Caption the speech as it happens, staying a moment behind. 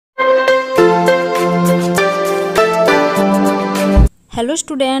Hello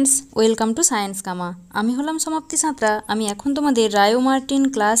students, welcome to science gamma. আমি হলাম সমাপ্তি সাঁতরা। আমি এখন তোমাদের রায়ো মার্টিন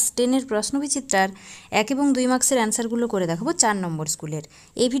ক্লাস 10-এর প্রশ্ন বিচিত্রার 1 এবং 2 মার্কসের অ্যান্সারগুলো করে দেখাবো 4 নম্বর স্কুলের।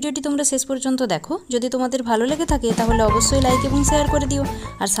 এই ভিডিওটি তোমরা শেষ পর্যন্ত দেখো। যদি তোমাদের ভালো লেগে থাকে তাহলে অবশ্যই লাইক এবং শেয়ার করে দিও।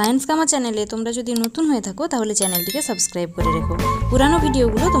 আর সায়েন্স গামা চ্যানেলে তোমরা যদি নতুন হয়ে থাকো তাহলে চ্যানেলটিকে সাবস্ক্রাইব করে রেখো। পুরানো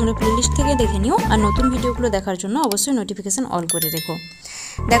ভিডিওগুলো তোমরা প্লেলিস্ট থেকে দেখে নিও, আর নতুন ভিডিওগুলো দেখার জন্য অবশ্যই নোটিফিকেশান অল করে রেখো।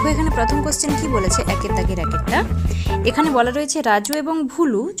 দেখো এখানে প্রথম কোশ্চেন কি বলেছে, একের দাগের একেরটা। এখানে বলা রয়েছে রাজু এবং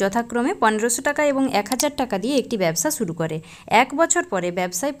ভুলু যথাক্রমে 1500 টাকা এবং 1000 টাকা দিয়ে একটি ব্যবসা শুরু করে। 1 বছর পরে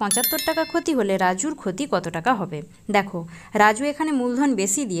ব্যবসায় 75 টাকা ক্ষতি হলে রাজুর ক্ষতি কত টাকা হবে? দেখো রাজু এখানে মূলধন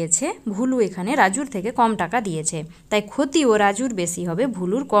বেশি দিয়েছে, ভুলু এখানে রাজুর থেকে কম টাকা দিয়েছে, তাই ক্ষতিও রাজুর বেশি হবে,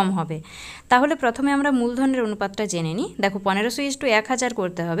 ভুলুর কম হবে। তাহলে প্রথমে আমরা মূলধনের অনুপাতটা জেনে নিই। দেখো 1500:1000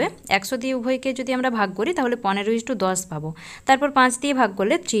 করতে হবে। 100 দিয়ে উভয়কে যদি আমরা ভাগ করি তাহলে 15:10 পাবো। তারপর 5 দিয়ে ভাগ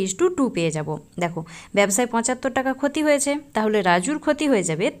করলে 3:2 পেয়ে যাব। দেখো ব্যবসায় 75 টাকা ক্ষতি হয়েছে, তাহলে রাজুর ক্ষতি হয়ে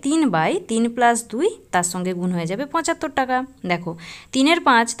যাবে 3/3 + 2, তার সঙ্গে গুণ হয়ে যাবে 75 টাকা। দেখো 3-এর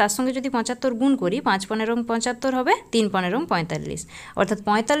 5 তার সঙ্গে যদি 75 গুণ করি, 5×15 75 হবে, 3×15 45, অর্থাৎ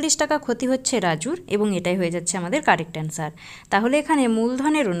 45 টাকা ক্ষতি হচ্ছে রাজুর, এবং এটাই হয়ে যাচ্ছে আমাদের কারেক্ট অ্যান্সার। তাহলে এখানে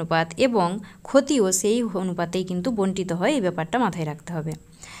মূলধনের অনুপাত এবং ক্ষতিও সেই অনুপাতেই কিন্তু বণ্টিত হয়, এই ব্যাপারটা মাথায় রাখতে হবে।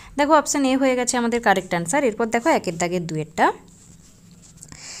 দেখো অপশান এ হয়ে গেছে আমাদের কারেক্ট অ্যান্সার। এরপর দেখো একের দাগের দুয়েরটা।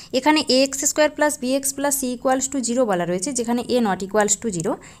 এখানে ax² + bx + c = 0 বলা রয়েছে, যেখানে a ≠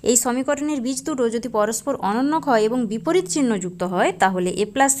 0। এই সমীকরণের বীজ দুটো যদি পরস্পর অনন্যক হয় এবং বিপরীত চিহ্নযুক্ত হয় তাহলে a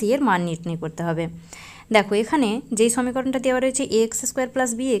 + c এর মান নির্ণয় করতে হবে। দেখো এখানে যেই সমীকরণটা দেওয়া রয়েছে ax²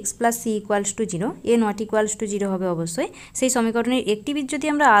 + bx + c = 0, a ≠ 0 হবে অবশ্যই। সেই সমীকরণের একটি বীজ যদি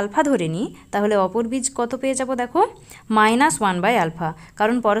আমরা আলফা ধরে নিই তাহলে অপর বীজ কত পেয়ে যাব? দেখো -1/α,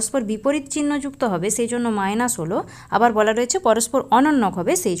 কারণ পরস্পর বিপরীত চিহ্নযুক্ত হবে সেই জন্য মাইনাস হলো, আবার বলা রয়েছে পরস্পর অনন্যক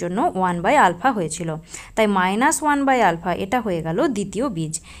হবে সেই জন্য 1/α হয়েছিল, তাই -1/α এটা হয়ে গেল দ্বিতীয়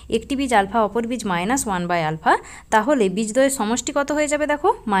বীজ। একটি বীজ আলফা, অপর বীজ -1/α, তাহলে বীজদ্বয়ের সমষ্টি কত হয়ে যাবে? দেখো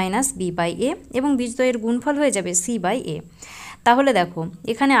 -b/a, এবং বীজদ্বয়ের গুণফল হয়ে যাবে c/a। তাহলে দেখো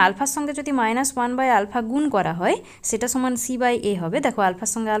এখানে আলফার সঙ্গে যদি -1/α গুণ করা হয় সেটা সমান c/a হবে। দেখো আলফার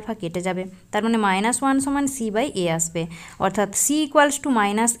সঙ্গে আলফা কেটে যাবে, তার মানে -1 সমান c/a আসবে, অর্থাৎ c =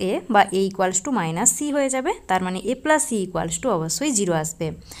 -a বা a = -c হয়ে যাবে। তার মানে a + c = অবশ্যই 0 আসবে।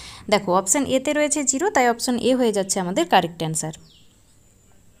 দেখো অপশান এতে রয়েছে 0, তাই অপশান এ হয়ে যাচ্ছে আমাদের কারেক্ট অ্যান্সার।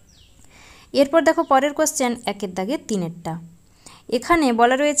 এরপর দেখো পরের কোশ্চেন একের দাগের তিনেরটা। এখানে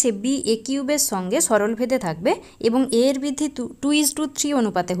বলা রয়েছে b(a³ এর সঙ্গে সরলভেদে থাকবে এবং a এর বৃদ্ধি 2:3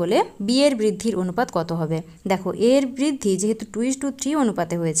 অনুপাতে হলে b এর বৃদ্ধির অনুপাত কত হবে? দেখো a এর বৃদ্ধি যেহেতু 2:3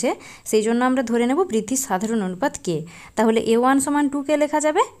 অনুপাতে হয়েছে সেই জন্য আমরা ধরে নেব বৃদ্ধির সাধারণ অনুপাত k। তাহলে a1 = 2k লেখা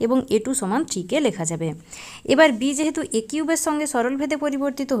যাবে এবং a2 = 3k লেখা যাবে। এবার b যেহেতু a³ এর সঙ্গে সরলভেদে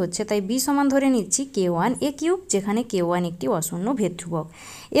পরিবর্তিত হচ্ছে, তাই b সমান ধরে নিচ্ছি k1a³, যেখানে k1 একটি অশূন্য ভেদ ধ্রুবক।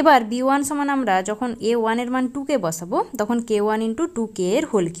 এবার b1 সমান আমরা যখন a1 এর মান 2k বসাবো তখন k1 × 2k এর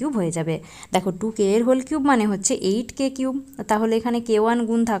হোল কিউব হয়ে যাবে। দেখো 2k এর হোল কিউব মানে হচ্ছে 8k³, তাহলে এখানে k1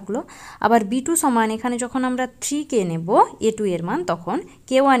 গুণ থাকলো। আবার b2 সমান এখানে যখন আমরা 3k নেব a2 এর মান, তখন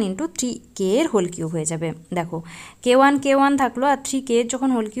k1 × 3k এর হোল কিউব হয়ে যাবে। দেখো k1 থাকলো, আর 3k এর যখন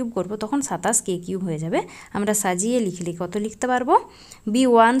হোল কিউব করবো তখন 27k³ হয়ে যাবে। আমরা সাজিয়ে লিখলে কত লিখতে পারবো?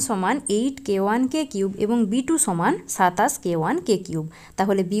 b1 সমান 8k1k³ এবং b2 সমান 27k1k³।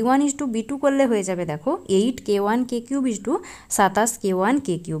 তাহলে b1 = b2 করলে হয়ে যাবে দেখো 8k1k³ =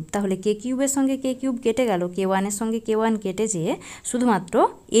 27k1k³। তাহলে k³ এর সঙ্গে k³ কেটে গেল, k1 এর সঙ্গে k1 কেটে যেয়ে শুধুমাত্র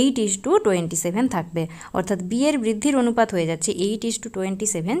 8:27 থাকবে, অর্থাৎ b এর বৃদ্ধির অনুপাত হয়ে যাচ্ছে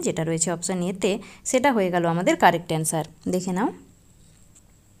 8:27, যেটা রয়েছে অপশান এতে, সেটা হয়ে গেল আমাদের কারেক্ট অ্যান্সার। দেখে নাও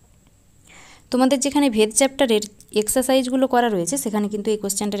তোমাদের যেখানে ভেদ চ্যাপ্টারের এক্সারসাইজগুলো করা রয়েছে সেখানে কিন্তু এই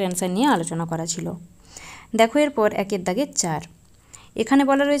কোশ্চেনটার অ্যান্সার নিয়ে আলোচনা করা ছিল। দেখো এরপর একের দাগে 4। এখানে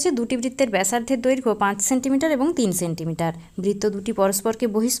বলা রয়েছে দুটি বৃত্তের ব্যাসার্ধের দৈর্ঘ্য 5 সেন্টিমিটার এবং 3 সেন্টিমিটার। বৃত্ত দুটি পরস্পরকে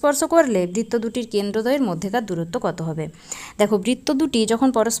বহিঃস্পর্শ করলে বৃত্ত দুটির কেন্দ্রদ্বয়ের মধ্যেকার দূরত্ব কত হবে? দেখো বৃত্ত দুটি যখন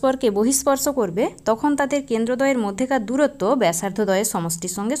পরস্পরকে বহিঃস্পর্শ করবে তখন তাদের কেন্দ্রদ্বয়ের মধ্যেকার দূরত্ব ব্যাসার্ধদ্বয়ের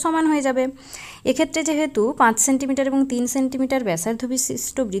সমষ্টির সঙ্গে সমান হয়ে যাবে। এক্ষেত্রে যেহেতু 5 সেন্টিমিটার এবং 3 সেন্টিমিটার ব্যাসার্ধ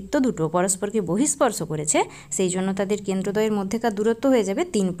বিশিষ্ট বৃত্ত দুটো পরস্পরকে বহিঃস্পর্শ করেছে, সেই জন্য তাদের কেন্দ্রদ্বয়ের মধ্যেকার দূরত্ব হয়ে যাবে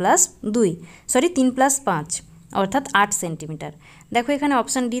 3+5, অর্থাৎ 8 সেন্টিমিটার। দেখো এখানে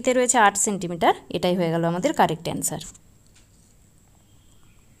অপশান ডিতে রয়েছে 8 সেন্টিমিটার, এটাই হয়ে গেল আমাদের কারেক্ট অ্যান্সার।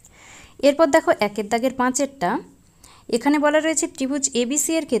 এরপর দেখো একের দাগের 5এরটা। এখানে বলা রয়েছে ত্রিভুজ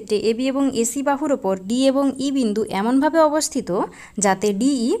এবিসি এর ক্ষেত্রে এবি এবং এসি বাহুর ওপর ডি এবং ই বিন্দু এমনভাবে অবস্থিত যাতে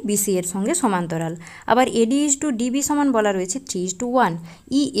ডিই বিসি এর সঙ্গে সমান্তরাল। আবার এডি = ডিবি সমান বলা রয়েছে 3:1।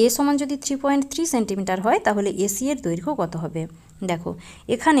 ই এ সমান যদি 3.3 সেন্টিমিটার হয় তাহলে এসি এর দৈর্ঘ্য কত হবে? দেখো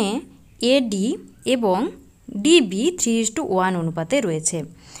এখানে এডি এবং ডিবি 3:1 অনুপাতে রয়েছে।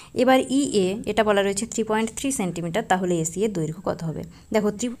 এবার ইএ এটা বলা রয়েছে 3.3 সেন্টিমিটার, তাহলে এসি এর দৈর্ঘ্য কত হবে?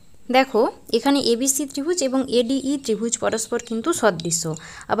 দেখো এখানে এবিসি ত্রিভুজ এবং এডিই ত্রিভুজ পরস্পর কিন্তু সদৃশ্য,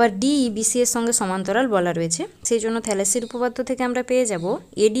 আবার ডিই বিসি এর সঙ্গে সমান্তরাল বলা রয়েছে, সেই জন্য থ্যালেসের উপপাদ্য থেকে আমরা পেয়ে যাব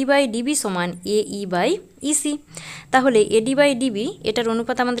এডি বাই ডিবি সমান এই বাই ইসি। তাহলে এডি বাই ডিবি এটার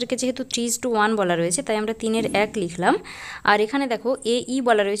অনুপাত আমাদেরকে যেহেতু 3:1 বলা রয়েছে, তাই আমরা 3/1 লিখলাম। আর এখানে দেখো এই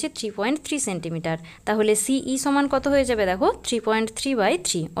বলা রয়েছে 3.3 সেন্টিমিটার, তাহলে সিই সমান কত হয়ে যাবে? দেখো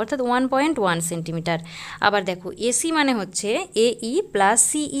 3.3/3 অর্থাৎ 1.1 সেন্টিমিটার। আবার দেখো এসি মানে হচ্ছে এই প্লাস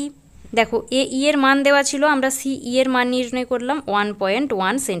সিই। দেখো এই এর মান দেওয়া ছিল, আমরা সিই এর মান নির্ণয় করলাম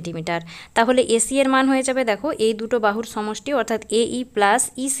 1.1 সেন্টিমিটার, তাহলে এসি এর মান হয়ে যাবে দেখো এই দুটো বাহুর সমষ্টি অর্থাৎ এই প্লাস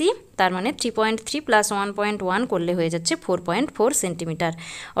ইসি, তার মানে 3.3 প্লাস 1.1 করলে হয়ে যাচ্ছে 4.4 সেন্টিমিটার,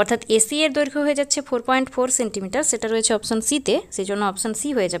 অর্থাৎ এসি এর দৈর্ঘ্য হয়ে যাচ্ছে 4.4 সেন্টিমিটার। সেটা রয়েছে অপশন সিতে, সেই জন্য অপশন সি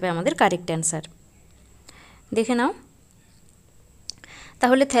হয়ে যাবে আমাদের কারেক্ট অ্যান্সার। দেখে নাও,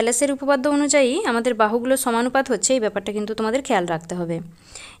 তাহলে থ্যালেসের উপপাদ্য অনুযায়ী আমাদের বাহুগুলো সমানুপাত হচ্ছে, এই ব্যাপারটা কিন্তু তোমাদের খেয়াল রাখতে হবে।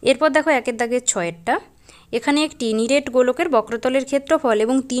 এরপর দেখো 1 দাগের 6 এখানে একটি নিরেট গোলকের বক্রতলের ক্ষেত্রফল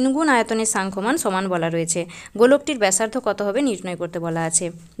এবং 3 গুণ আয়তনের সাংখ্যমান সমান বলা রয়েছে। গোলকটির ব্যাসার্ধ কত হবে নির্ণয় করতে বলা আছে।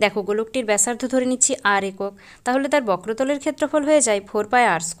 দেখো গোলকটির ব্যাসার্ধ ধরে নিচ্ছি r একক, তাহলে তার বক্রতলের ক্ষেত্রফল হয়ে যায়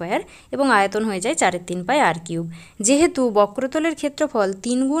 4πr² এবং আয়তন হয়ে যায় 4/3πr³। যেহেতু বক্রতলের ক্ষেত্রফল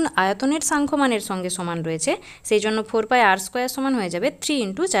 3 গুণ আয়তনের সাংখ্যমানের সঙ্গে সমান রয়েছে, সেই জন্য 4πr² সমান হয়ে যাবে 3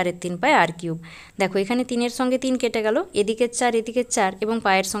 × 4/3πr³। দেখো এখানে 3-এর সঙ্গে 3 কেটে গেল, এদিকে 4 এদিকে 4 এবং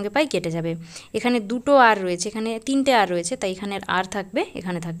পায়ের সঙ্গে পাই কেটে যাবে। এখানে দুটো আর রয়েছে, এখানে 3টে আর রয়েছে, তাই এখানে আর থাকবে,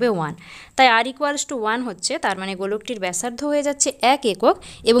 এখানে থাকবে 1, তাই r = 1 হচ্ছে, তার মানে গোলকটির ব্যাসার্ধ হয়ে যাচ্ছে 1 একক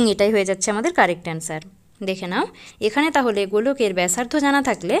এবং এটাই হয়ে যাচ্ছে আমাদের কারেক্ট অ্যান্সার। দেখে নাও এখানে, তাহলে গোলকের ব্যাসার্ধ জানা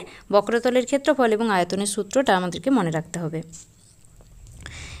থাকলে বক্রতলের ক্ষেত্রফল এবং আয়তনের সূত্রটা আমাদেরকে মনে রাখতে হবে।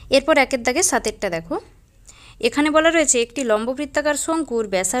 এরপর 1 দাগে 7 দেখো, এখানে বলা রয়েছে একটি লম্ববৃত্তাকার শঙ্কুর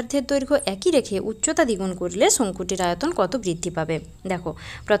ব্যাসার্ধের দৈর্ঘ্য একই রেখে উচ্চতা দ্বিগুণ করলে শঙ্কুটির আয়তন কত বৃদ্ধি পাবে। দেখো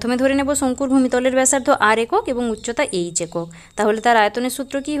প্রথমে ধরে নেব শঙ্কুর ভূমিতলের ব্যাসার্ধ r একক এবং উচ্চতা h একক, তাহলে তার আয়তনের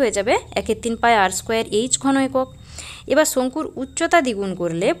সূত্র কি হয়ে যাবে? 1/3πr² h ঘন একক। এবার শঙ্কুর উচ্চতা দ্বিগুণ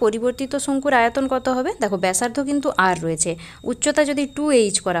করলে পরিবর্তিত শঙ্কুর আয়তন কত হবে? দেখো ব্যাসার্ধ কিন্তু r রয়েছে, উচ্চতা যদি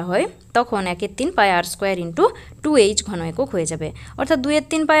 2h করা হয় তখন 1/3πr² × 2h ঘন একক হয়ে যাবে, অর্থাৎ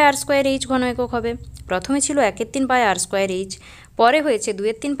 2/3πr² h ঘন একক হবে। প্রথমে ছিল 1/3πr²h, পরে হয়েছে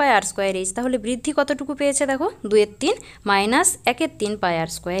 2/3πr²h, তাহলে বৃদ্ধি কতটুকু পেয়েছে? দেখো 2/3 মাইনাস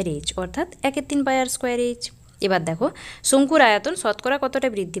 1/3πr²h অর্থাৎ 1/3πr²h। এবার দেখো শঙ্কুর আয়তন শতকরা কতটা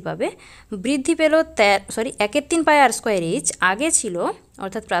বৃদ্ধি পাবে? বৃদ্ধি পেল 1/3πr²h, আগে ছিল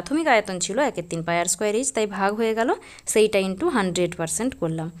অর্থাৎ প্রাথমিক আয়তন ছিল 1/3πr²h, তাই ভাগ হয়ে গেল, সেইটা ইন্টু 100%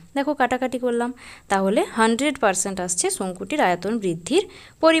 করলাম। দেখো কাটাকাটি করলাম, তাহলে 100% আসছে শঙ্কুটির আয়তন বৃদ্ধির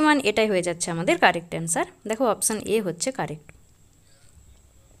পরিমাণ, এটাই হয়ে যাচ্ছে আমাদের কারেক্ট অ্যান্সার। দেখো অপশান এ হচ্ছে কারেক্ট।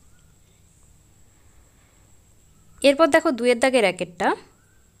 এরপর দেখো 2 দাগের 1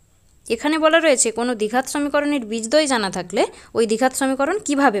 এখানে বলা রয়েছে কোনো দ্বিঘাত সমীকরণের বীজদ্বয় জানা থাকলে ওই দ্বিঘাত সমীকরণ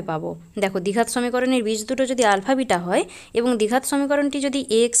কিভাবে পাবো। দেখো দ্বিঘাত সমীকরণের বীজ দুটো যদি আলফা বিটা হয় এবং দ্বিঘাত সমীকরণটি যদি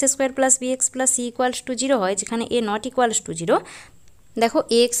ax² + bx + c = 0 হয়, যেখানে a ≠ 0, দেখো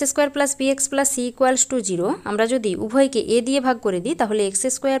ax² + bx + c = 0, আমরা যদি উভয়কে a দিয়ে ভাগ করে দিই তাহলে x²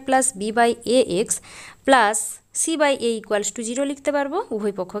 + b/ax + c/a = 0 লিখতে পারবো,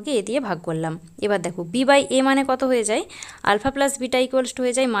 উভয় পক্ষকে a দিয়ে ভাগ করলাম। এবার দেখো b/a মানে কত হয়ে যায়? আলফা প্লাস বিটা ইকুয়ালস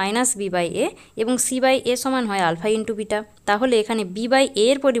হয়ে যায় -b/a এবং c/a সমান হয় আলফা ইন্টু বিটা, তাহলে এখানে b/a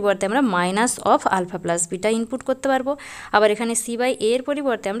এর পরিবর্তে আমরা minus of alpha plus beta input করতে পারবো, আবার এখানে c/a এর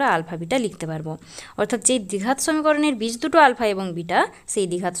পরিবর্তে আমরা আলফা বিটা লিখতে পারবো। অর্থাৎ যেই দ্বিঘাত সমীকরণের বীজ দুটো আলফা এবং বিটা, সেই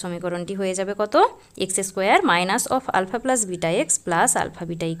দ্বিঘাত সমীকরণটি হয়ে যাবে কত? x² minus of alpha plus beta x plus alpha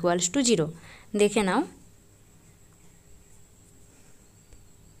beta equals to 0। দেখে নাও,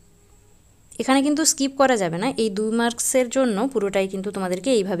 এখানে কিন্তু স্কিপ করা যাবে না, এই 2 মার্কসের জন্য পুরোটাই কিন্তু তোমাদেরকে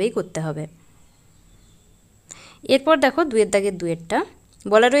এইভাবেই করতে হবে। এরপর দেখো 2 দাগের 2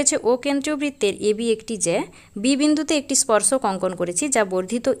 বলা রয়েছে ও কেন্দ্রীয় বৃত্তের এবি একটি জ্যা বি বিন্দুতে একটি স্পর্শক অঙ্কন করেছি যা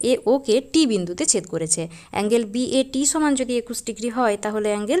বর্ধিত এ ওকে টি বিন্দুতে ছেদ করেছে। অ্যাঙ্গেল BAT সমান যদি 21 ডিগ্রি হয় তাহলে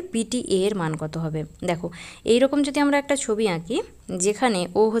অ্যাঙ্গেল BTA এর মান কত হবে। দেখো এইরকম যদি আমরা একটা ছবি আঁকি যেখানে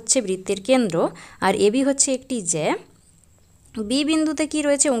ও হচ্ছে বৃত্তের কেন্দ্র আর এবি হচ্ছে একটি জ্যা, বি বিন্দুতে কি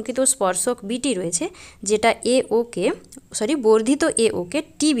রয়েছে? অঙ্কিত স্পর্শক বিটি রয়েছে, যেটা বর্ধিত এ ওকে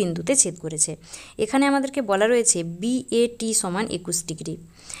টি বিন্দুতে ছেদ করেছে। এখানে আমাদেরকে বলা রয়েছে BAT সমান 21 ডিগ্রি।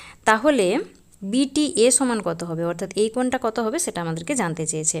 তাহলে বিটি এ সমান কত হবে, অর্থাৎ এই কোণটা কত হবে সেটা আমাদেরকে জানতে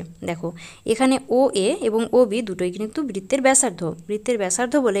চেয়েছে। দেখো এখানে ও এ এবং ও বি দুটোই কিন্তু বৃত্তের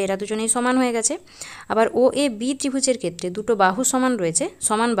ব্যাসার্ধ বলে এরা দুজনেই সমান হয়ে গেছে। আবার ও এ বি ত্রিভুজের ক্ষেত্রে দুটো বাহু সমান রয়েছে,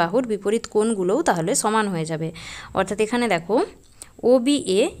 সমান বাহুর বিপরীত কোণগুলোও তাহলে সমান হয়ে যাবে। অর্থাৎ এখানে দেখো ও বি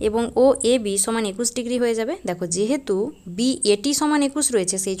এ এবং ও এ বি সমান 21 ডিগ্রি হয়ে যাবে। দেখো যেহেতু বি এটি সমান 21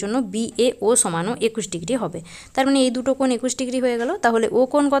 রয়েছে সেই জন্য বি এ ও সমানও 21 ডিগ্রি হবে। তার মানে এই দুটো কোণ 21 ডিগ্রি হয়ে গেল। তাহলে ও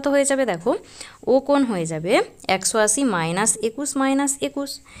কোণ কত হয়ে যাবে, দেখো ও কোণ হয়ে যাবে 180 মাইনাস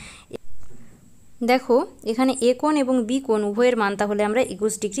 21। দেখো এখানে এ কোণ এবং বি কোণ উভয়ের মান তাহলে আমরা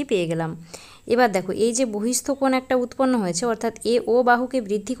 21 ডিগ্রি পেয়ে গেলাম। এবার দেখো এই যে বহিস্থ কোণ একটা উৎপন্ন হয়েছে, অর্থাৎ এ ও বাহুকে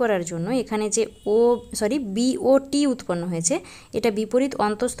বৃদ্ধি করার জন্য এখানে যে বি ও টি উৎপন্ন হয়েছে, এটা বিপরীত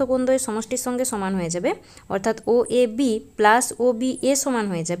অন্তস্থ কোণদ্বয়ের সমষ্টির সঙ্গে সমান হয়ে যাবে। অর্থাৎ ও A B plus O B A সমান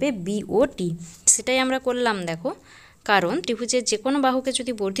হয়ে যাবে বি ও টি। সেটাই আমরা করলাম। দেখো কারণ ত্রিভুজের যে কোনো বাহুকে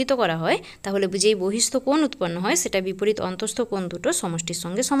যদি বর্ধিত করা হয় তাহলে যেই বহিস্থ কোণ উৎপন্ন হয় সেটা বিপরীত অন্তস্থ কোণ দুটো সমষ্টির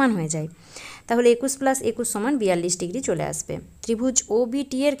সঙ্গে সমান হয়ে যায়। তাহলে 21 প্লাস 21 সমান 42 ডিগ্রি চলে আসবে। ত্রিভুজ ও বি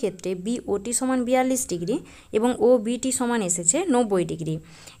টি এর ক্ষেত্রে বি ও টি সমান 42 ডিগ্রি এবং ও বি টি সমান এসেছে 90 ডিগ্রি।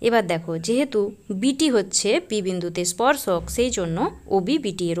 এবার দেখো যেহেতু বিটি হচ্ছে পি বিন্দুতে স্পর্শক, সেই জন্য ও বি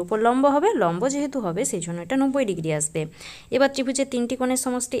বিটি এর উপর লম্ব হবে, লম্ব যেহেতু হবে সেই জন্য এটা 90 ডিগ্রি আসবে। এবার ত্রিভুজের তিনটি কোণের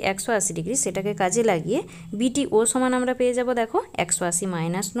সমষ্টি 180 ডিগ্রি, সেটাকে কাজে লাগিয়ে বিটি ও সমান আমরা পেয়ে যাব দেখো 180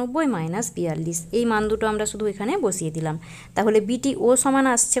 মাইনাস 90 মাইনাস 42। এই মান দুটো আমরা শুধু এখানে বসিয়ে দিলাম। তাহলে বিটি ও সমান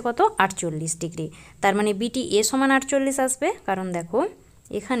আসছে কত, 48 ডিগ্রি। তার মানে বিটি এ সমান 48 আসবে, কারণ দেখো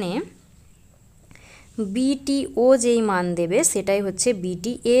এখানে বিটি ও যেই মান দেবে সেটাই হচ্ছে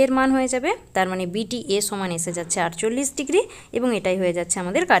বিটি এর মান হয়ে যাবে। তার মানে বিটি এ সমান এসে যাচ্ছে 48 ডিগ্রি এবং এটাই হয়ে যাচ্ছে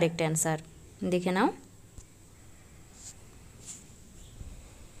আমাদের কারেক্ট অ্যান্সার। দেখে নাও।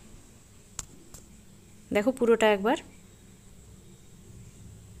 দেখো পুরোটা একবার।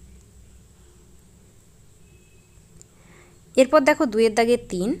 এরপর দেখো 2-এর দাগের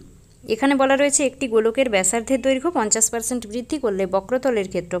 3। এখানে বলা রয়েছে একটি গোলকের ব্যাসার্ধের দৈর্ঘ্য 50% বৃদ্ধি করলে বক্রতলের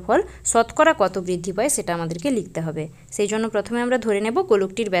ক্ষেত্রফল শতকরা কত বৃদ্ধি পায় সেটা আমাদেরকে লিখতে হবে। সেই জন্য প্রথমে আমরা ধরে নেব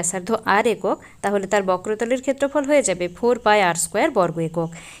গোলকটির ব্যাসার্ধ আর একক, তাহলে তার বক্রতলের ক্ষেত্রফল হয়ে যাবে 4πr² বর্গ একক।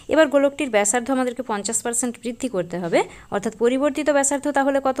 এবার গোলকটির ব্যাসার্ধ আমাদেরকে 50% বৃদ্ধি করতে হবে, অর্থাৎ পরিবর্তিত ব্যাসার্ধ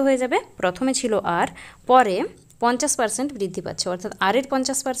তাহলে কত হয়ে যাবে, প্রথমে ছিল আর, পরে 50% বৃদ্ধি পাচ্ছে, অর্থাৎ আর এর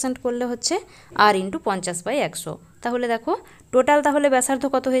 50% করলে হচ্ছে আর ইন্টু 50/100। তাহলে দেখো টোটাল তাহলে ব্যাসার্ধ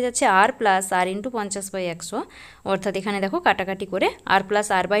কত হয়ে যাচ্ছে, আর প্লাস আর ইন্টু 50/100, অর্থাৎ এখানে দেখো কাটাকাটি করে আর প্লাস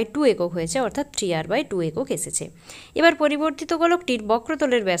r/2 একক হয়েছে, অর্থাৎ 3r/2 একক এসেছে। এবার পরিবর্তিত গোলকটির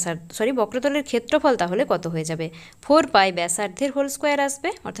বক্রতলের ক্ষেত্রফল তাহলে কত হয়ে যাবে, 4π ব্যাসার্ধের হোল স্কোয়ার আসবে,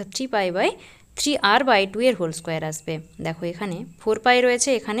 অর্থাৎ 3r/2 এর হোল স্কোয়ার আসবে। দেখো এখানে 4π রয়েছে,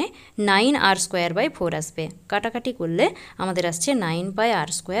 এখানে 9r²/4 আসবে, কাটাকাটি করলে আমাদের আসছে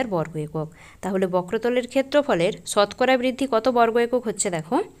 9πr² বর্গ একক। তাহলে বক্রতলের ক্ষেত্রফলের শতকরা বৃদ্ধি কত বর্গ একক হচ্ছে,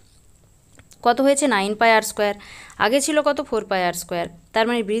 দেখো কত হয়েছে 9πr², আগে ছিল কত 4πr², তার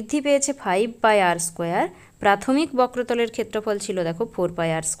মানে বৃদ্ধি পেয়েছে 5πr²। প্রাথমিক বক্রতলের ক্ষেত্রফল ছিল দেখো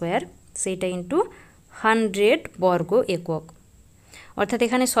 4πr², সেইটা ইন্টু 100 বর্গ একক। অর্থাৎ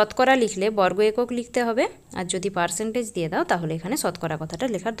এখানে শতকরা লিখলে বর্গ একক লিখতে হবে, আর যদি পার্সেন্টেজ দিয়ে দাও তাহলে এখানে শতকরা কথাটা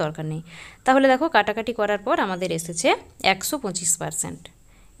লেখার দরকার নেই। তাহলে দেখো কাটাকাটি করার পর আমাদের এসেছে 125%।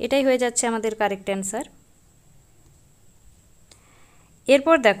 এটাই হয়ে যাচ্ছে আমাদের কারেক্ট অ্যান্সার।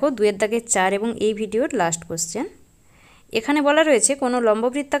 এরপর দেখো 2-এর দাগের 4 এবং এই ভিডিওর লাস্ট কোশ্চেন। এখানে বলা রয়েছে কোনো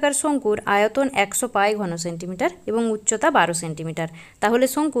লম্ববৃত্তাকার শঙ্কুর আয়তন 100 পাই ঘন সেন্টিমিটার এবং উচ্চতা 12 সেন্টিমিটার, তাহলে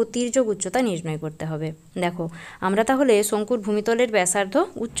শঙ্কুর তির্যক উচ্চতা নির্ণয় করতে হবে। দেখো আমরা তাহলে শঙ্কুর ভূমিতলের ব্যাসার্ধ,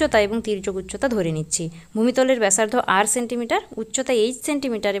 উচ্চতা এবং তির্যক উচ্চতা ধরে নিচ্ছি। ভূমিতলের ব্যাসার্ধ r সেন্টিমিটার, উচ্চতা h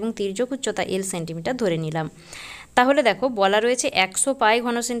সেন্টিমিটার এবং তির্যক উচ্চতা l সেন্টিমিটার ধরে নিলাম। তাহলে দেখো বলা রয়েছে 100 পাই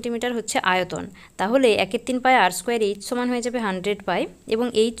ঘন সেন্টিমিটার হচ্ছে আয়তন, তাহলে 1/3 পাই r² h সমান হয়ে যাবে 100 পাই এবং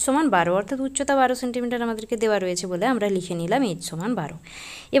h সমান 12, অর্থাৎ উচ্চতা 12 সেন্টিমিটার আমাদেরকে দেওয়া রয়েছে বলে আমরা লিখে নিলাম h সমান 12।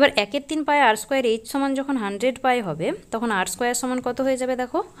 এবার 1/3 পাই r² h সমান যখন 100 পাই হবে তখন r² সমান কত হয়ে যাবে,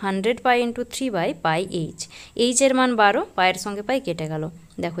 দেখো 100 পাই ইন্টু 3/পাই h। h এর মান 12, পায়ের সঙ্গে পাই কেটে গেল,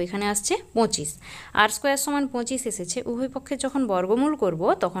 দেখো এখানে আসছে 25। r² সমান 25 এসেছে, উভয় পক্ষে যখন বর্গমূল করব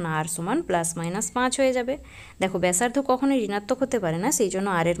তখন r সমান +-5 হয়ে যাবে। দেখো ব্যাসার্ধ কখনোই ঋণাত্মক হতে পারে না, সেই জন্য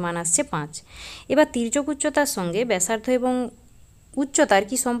r এর মান আসছে 5। এবার তির্যক উচ্চতার সঙ্গে ব্যাসার্ধ এবং উচ্চতার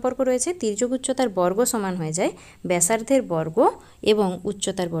কি সম্পর্ক রয়েছে, তির্যক উচ্চতার বর্গ সমান হয়ে যায় ব্যাসার্ধের বর্গ এবং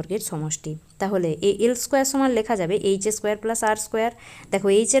উচ্চতার বর্গের সমষ্টি। তাহলে এই l² সমান লেখা যাবে h² + r²। দেখো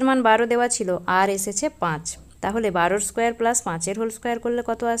h এর মান 12 দেওয়া ছিল, r এসেছে 5, তাহলে 12 স্কোয়ার প্লাস 5 এর হোল স্কোয়ার করলে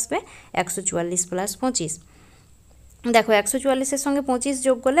কত আসবে, 144 + 25। দেখো 144-এর সঙ্গে 25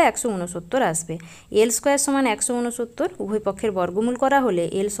 যোগ করলে 169 আসবে। এল স্কোয়ার সমান 169, উভয় পক্ষের বর্গমূল করা হলে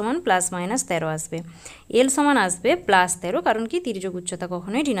এল সমান +-13 আসবে। এল সমান আসবে +13, কারণ কি তির্যক উচ্চতা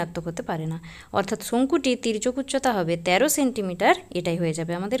কখনোই ঋণাত্মক হতে পারে না, অর্থাৎ শঙ্কুটির তির্যক উচ্চতা হবে 13 সেন্টিমিটার। এটাই হয়ে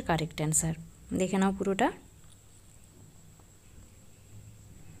যাবে আমাদের কারেক্ট অ্যান্সার। দেখে নাও পুরোটা।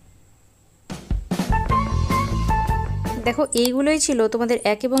 দেখো এইগুলোই ছিল তোমাদের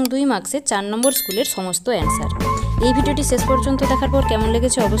 1 এবং 2 মার্কসের 4 নম্বর স্কুলের সমস্ত অ্যান্সার। এই ভিডিওটি শেষ পর্যন্ত দেখার পর কেমন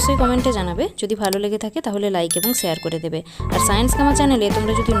লেগেছে অবশ্যই কমেন্টে জানাবে। যদি ভালো লেগে থাকে তাহলে লাইক এবং শেয়ার করে দেবে। আর সায়েন্স গামা চ্যানেলে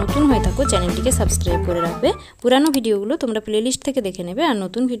তোমরা যদি নতুন হয়ে থাকো চ্যানেলটিকে সাবস্ক্রাইব করে রাখবে। পুরানো ভিডিওগুলো তোমরা প্লেলিস্ট থেকে দেখে নেবে, আর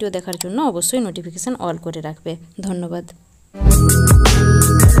নতুন ভিডিও দেখার জন্য অবশ্যই নোটিফিকেশান অল করে রাখবে। ধন্যবাদ।